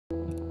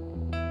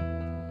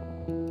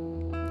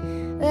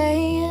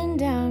laying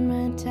down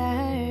my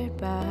tired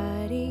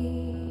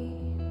body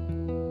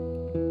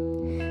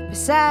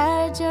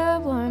beside your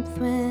warmth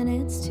when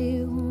it's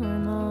too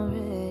warm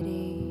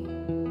already.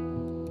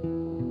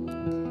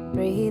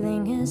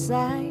 Breathing is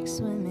like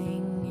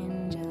swimming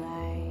in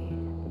July.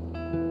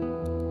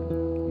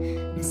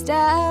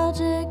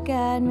 Nostalgia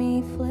got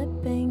me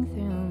flipping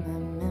through my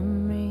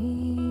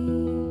memory.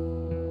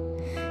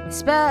 A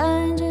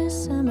sponge of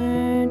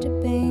summer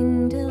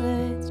dripping till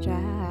it's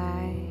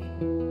dry.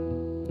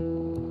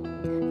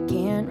 I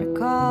can't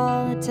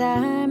recall a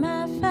time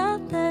I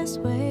felt this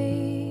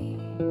way.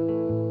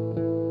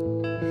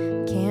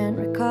 Can't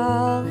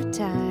recall a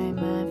time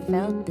I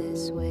felt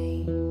this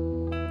way.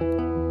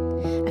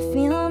 I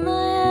feel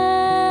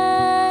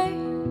my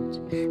age,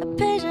 a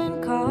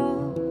pigeon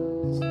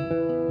calls.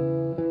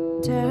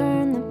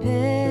 Turn the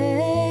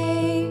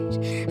page,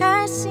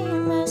 I see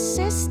my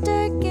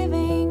sister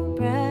giving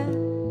breath.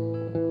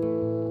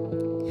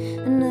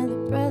 Another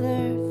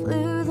brother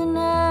flew the nest.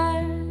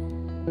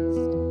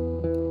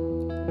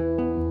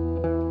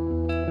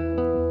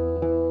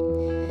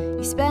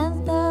 You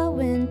spent the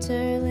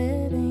winter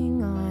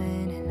living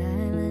on an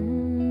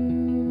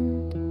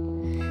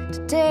island to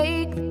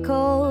take the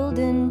cold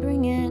and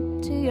bring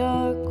it to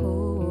your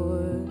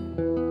core.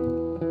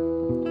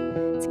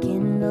 It's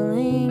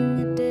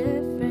kindling a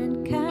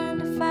different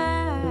kind of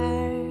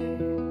fire.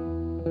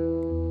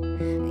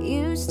 I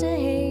used to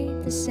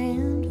hate the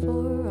sand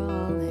for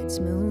all its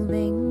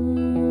moving.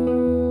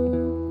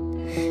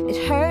 It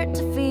hurt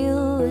to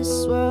feel it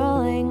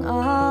swirling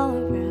all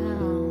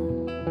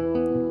around,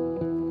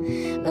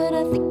 but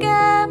I think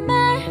I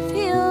may have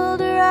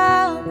healed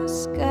around the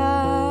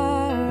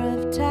scar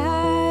of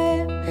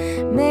time.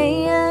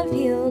 May have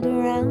healed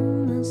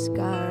around the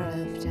scar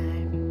of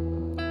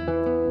time.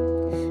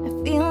 I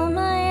feel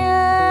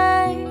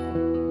my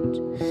age,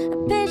 a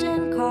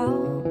pigeon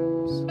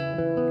calls.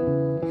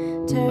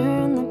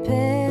 Turn the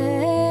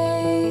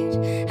page,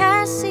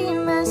 I see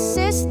my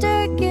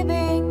sister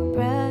giving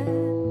breath.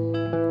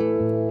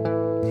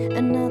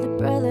 Another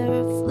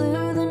brother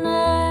flew the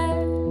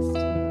nest.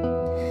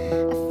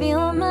 I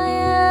feel my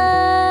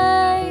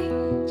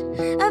age,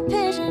 a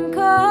pigeon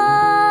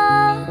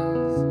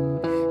calls.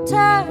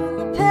 Turn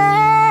the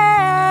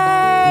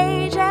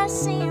page, I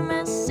see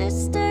my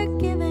sister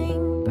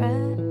giving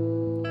breath.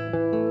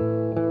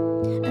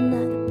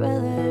 Another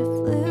brother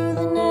flew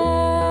the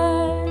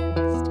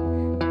nest.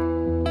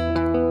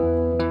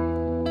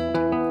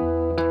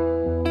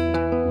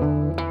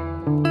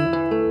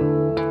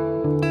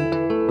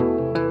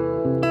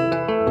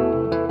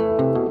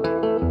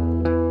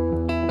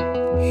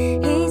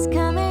 He's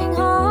coming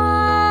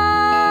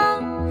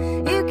home.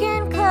 You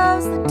can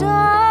close the door.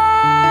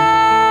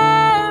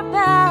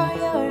 Bow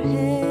your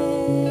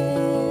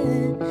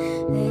head.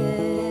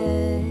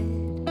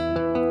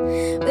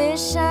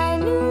 Wish I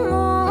knew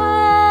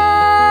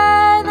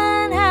more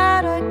than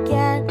how to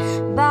get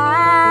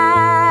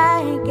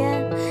by,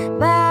 get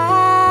by.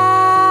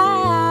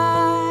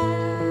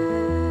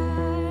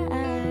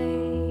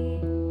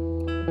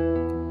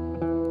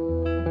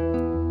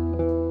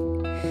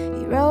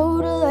 He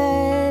wrote a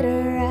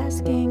letter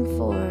asking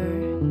for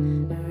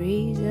a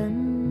reason,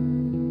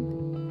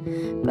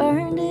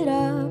 burned it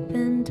up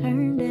and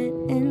turned it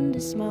into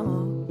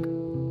smoke.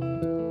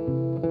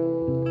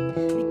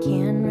 I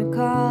can't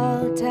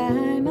recall a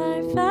time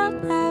I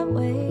felt that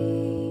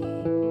way.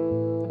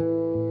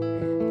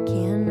 I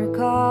can't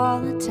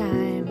recall a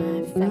time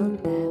I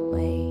felt that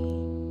way.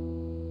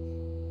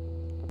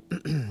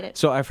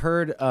 So I've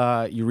heard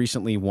you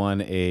recently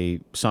won a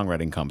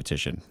songwriting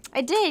competition.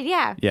 I did,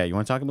 yeah. Yeah, you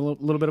want to talk a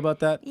little bit about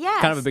that? Yes.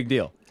 Kind of a big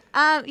deal.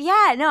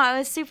 Yeah, no, I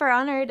was super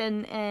honored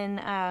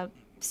and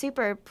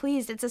super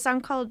pleased. It's a song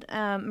called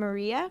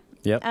Maria.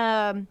 Yep.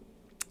 And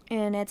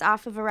it's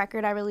off of a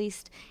record I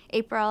released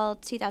April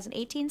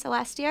 2018, so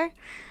last year.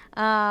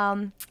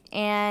 And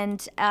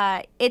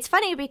it's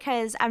funny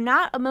because I'm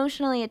not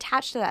emotionally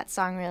attached to that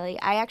song, really.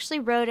 I actually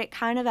wrote it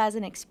kind of as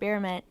an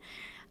experiment,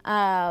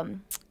 as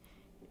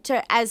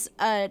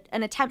an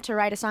attempt to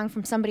write a song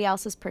from somebody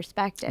else's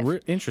perspective.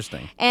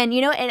 Interesting. And,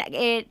 you know,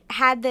 it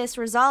had this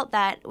result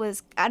that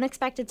was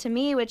unexpected to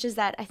me, which is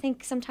that I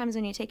think sometimes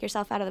when you take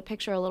yourself out of the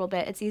picture a little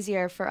bit, it's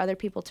easier for other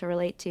people to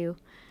relate to.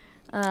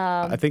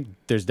 I think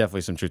there's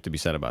definitely some truth to be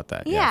said about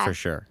that. Yeah. For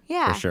sure.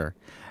 Yeah. For sure.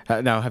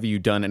 Now, have you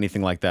done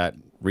anything like that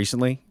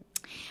recently?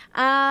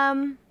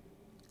 I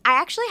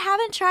actually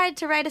haven't tried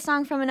to write a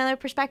song from another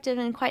perspective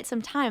in quite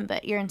some time,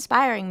 but you're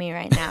inspiring me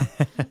right now.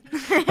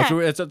 That's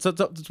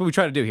what we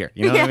try to do here.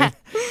 You know what I mean?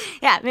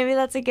 Yeah, maybe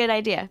that's a good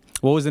idea.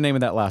 What was the name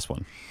of that last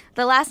one?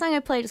 The last song I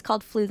played is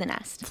called Flew the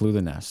Nest. Flew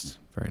the Nest.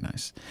 Very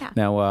nice. Yeah.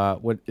 Now,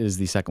 what is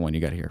the second one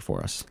you got here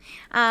for us?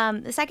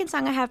 The second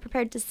song I have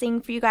prepared to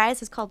sing for you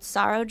guys is called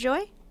Sorrow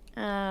Joy.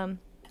 And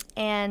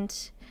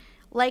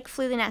like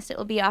Flew the Nest, it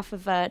will be off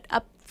of a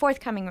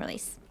forthcoming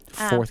release.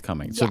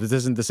 Forthcoming. So yes. this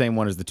isn't the same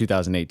one as the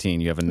 2018.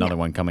 You have another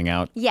one coming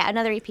out? Yeah,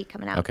 another EP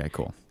coming out. Okay,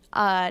 cool.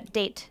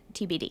 Date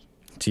TBD.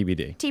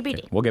 TBD. TBD.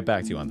 Okay, we'll get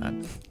back to you on that.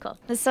 Cool.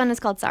 This one is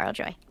called Sorrow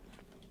Joy.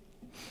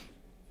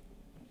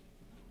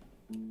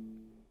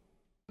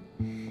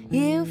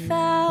 You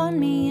found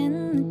me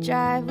in the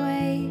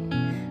driveway,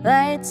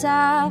 lights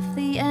off,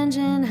 the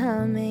engine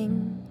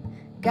humming.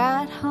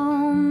 Got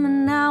home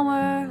an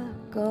hour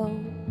ago,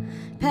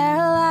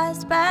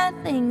 paralyzed by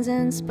things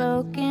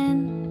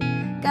unspoken.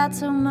 Got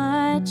so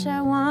much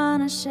I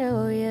wanna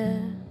show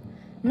you.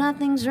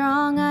 Nothing's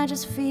wrong, I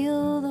just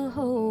feel the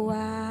whole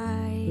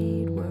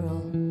wide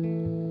world.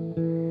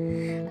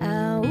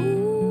 Ah, ooh.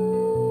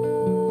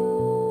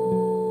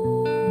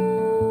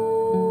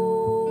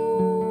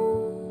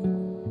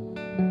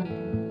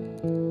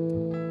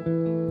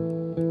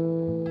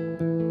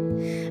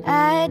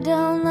 I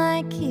don't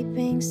like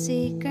keeping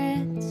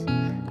secrets.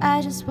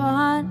 I just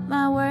want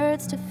my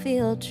words to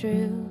feel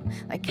true,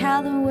 like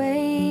how the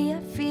way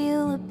I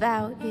feel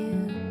about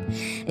you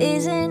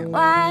isn't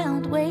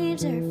wild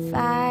waves or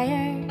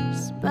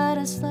fires, but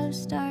a slow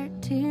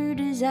start to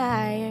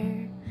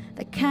desire,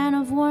 the kind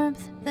of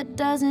warmth that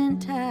doesn't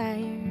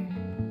tire.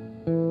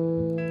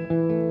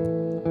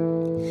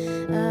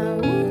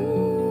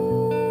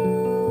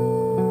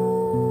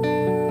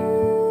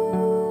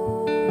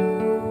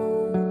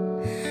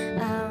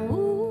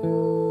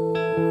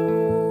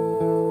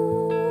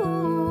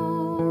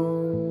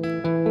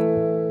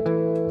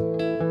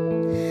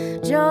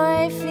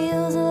 Joy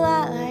feels a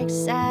lot like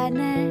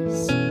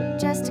sadness,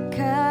 just a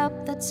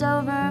cup that's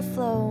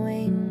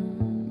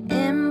overflowing,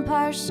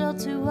 impartial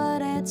to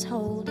what it's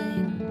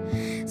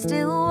holding.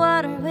 Still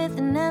water with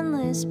an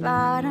endless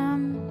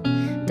bottom.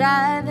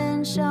 Dive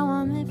in, show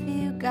 'em if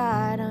you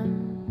got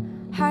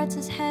 'em. Hearts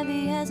as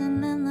heavy as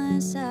an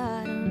endless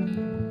autumn.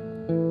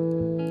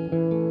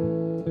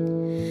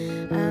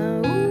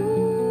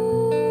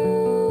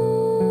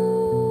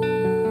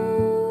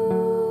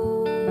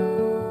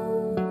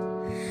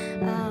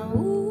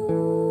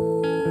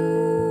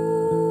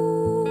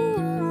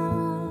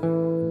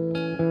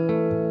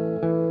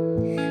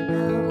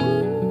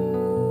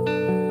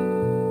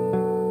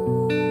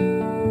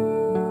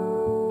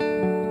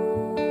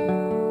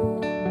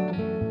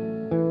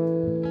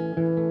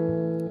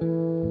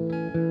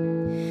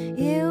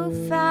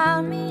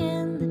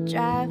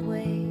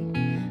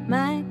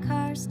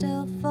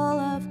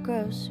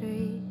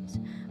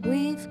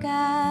 We've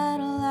got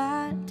a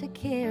lot to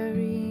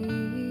carry.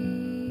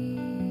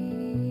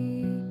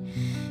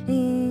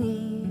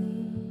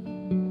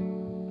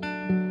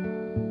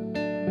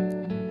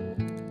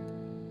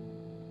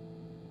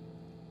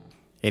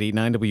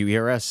 88.9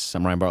 WERS.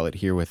 I'm Ryan Bartlett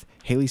here with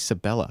Hayley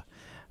Sabella.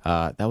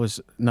 That was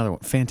another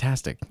one.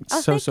 Fantastic.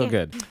 So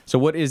good. So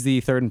what is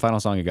the third and final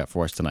song you got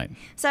for us tonight?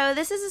 So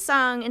this is a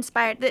song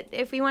inspired, that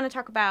if we want to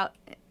talk about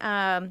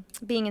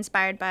being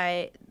inspired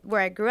by where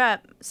I grew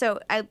up. So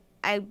I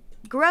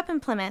grew up in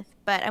Plymouth,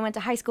 but I went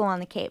to high school on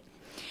the Cape.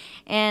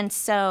 And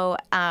so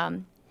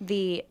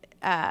the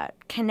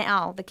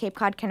canal, the Cape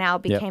Cod Canal,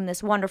 became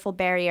this wonderful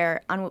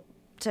barrier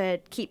to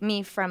keep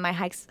me from my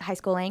high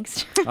school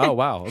angst. Oh,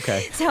 wow.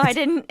 Okay. So I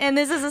didn't, and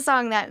this is a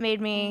song that made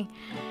me,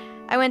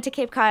 I went to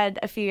Cape Cod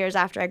a few years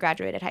after I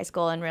graduated high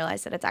school and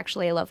realized that it's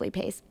actually a lovely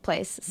place.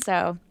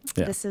 So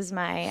this is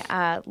my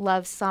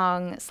love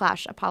song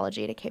 /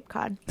 apology to Cape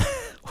Cod.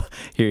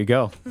 Here you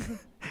go.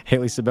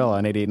 Hayley Sabella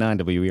on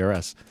 88.9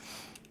 WERS.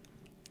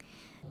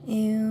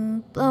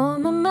 You blow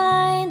my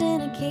mind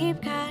in a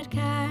Cape Cod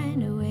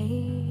kind of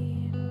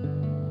way,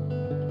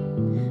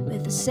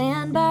 with a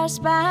sandbar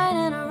spine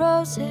and a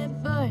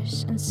rosehip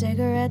bush and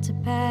cigarettes a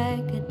pack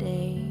a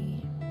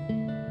day.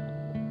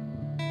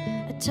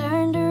 I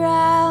turned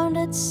around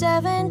at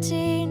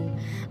 17,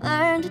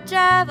 learned to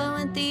drive, I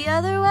went the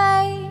other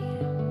way.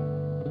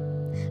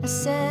 I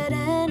said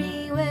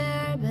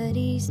anywhere but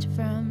east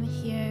from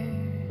here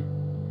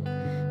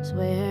is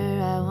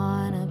where I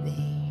wanna be.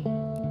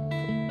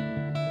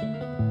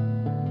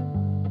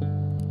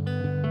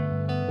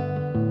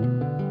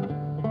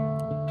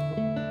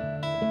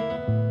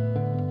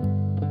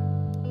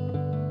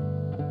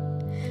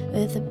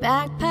 With a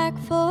backpack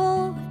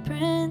full of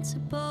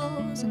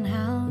principles and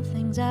how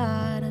things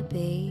ought to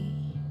be,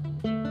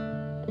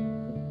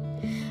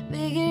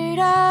 figured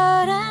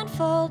out and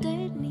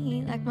folded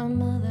neat like my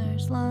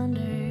mother's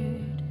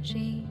laundered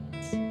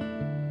sheets.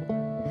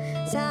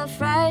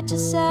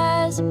 Self-righteous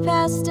as a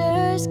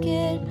pastor's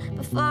kid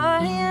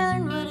before he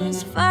learned what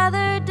his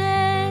father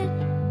did.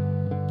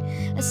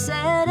 I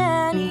said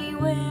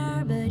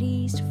anywhere but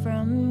east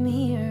from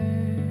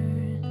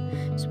here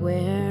is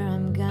where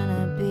I'm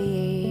gonna be.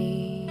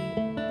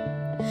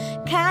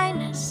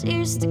 Kindness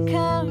used to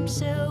come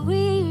so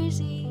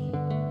easy,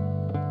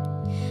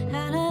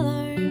 and I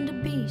learned to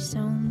be so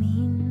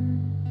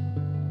mean.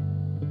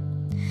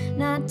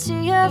 Not to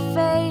your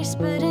face,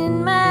 but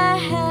in my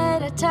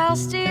head I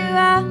tossed you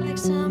out like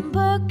some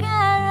book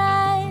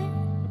I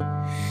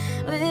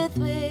read, with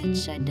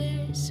which I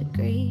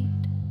disagreed,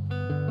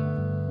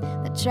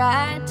 that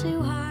tried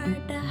too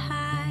hard to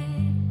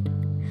hide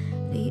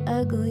the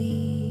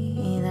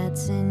ugly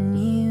that's in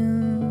you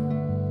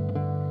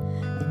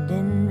and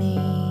in me.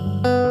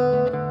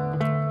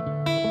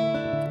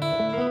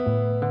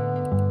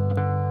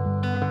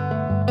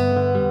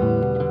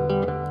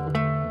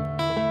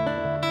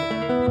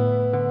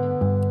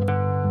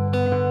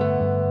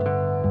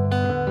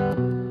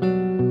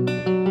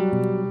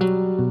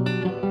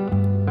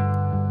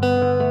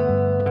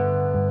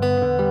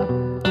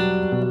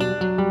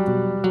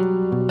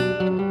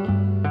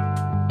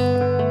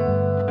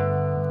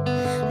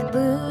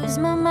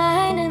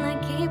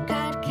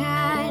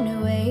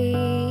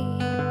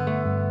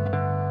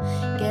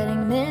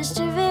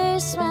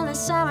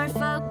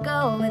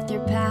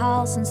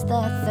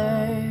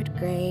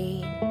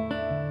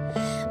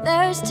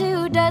 There's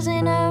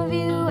 24 of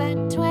you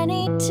at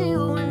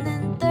 22, and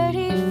then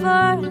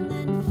 34, and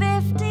then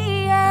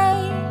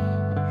 58,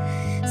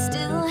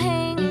 still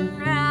hanging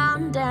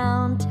round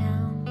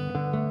downtown,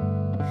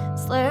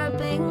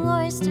 slurping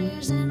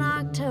oysters in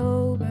October.